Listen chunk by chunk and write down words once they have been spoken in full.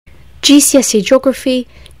GCSE Geography,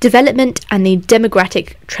 Development and the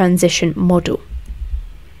Demographic Transition Model.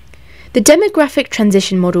 The demographic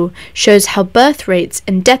transition model shows how birth rates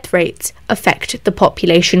and death rates affect the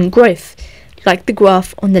population growth, like the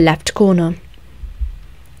graph on the left corner.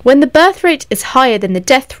 When the birth rate is higher than the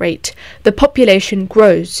death rate, the population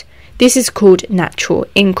grows. This is called natural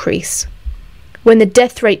increase. When the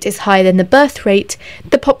death rate is higher than the birth rate,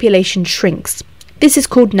 the population shrinks. This is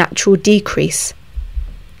called natural decrease.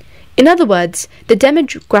 In other words, the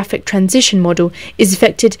demographic transition model is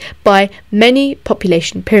affected by many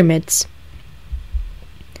population pyramids.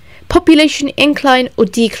 Population incline or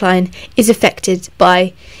decline is affected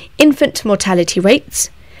by infant mortality rates,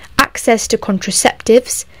 access to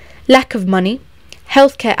contraceptives, lack of money,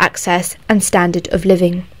 healthcare access, and standard of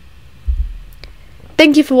living.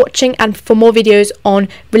 Thank you for watching, and for more videos on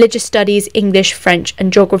religious studies, English, French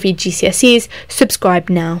and Geography GCSEs, subscribe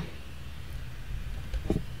now.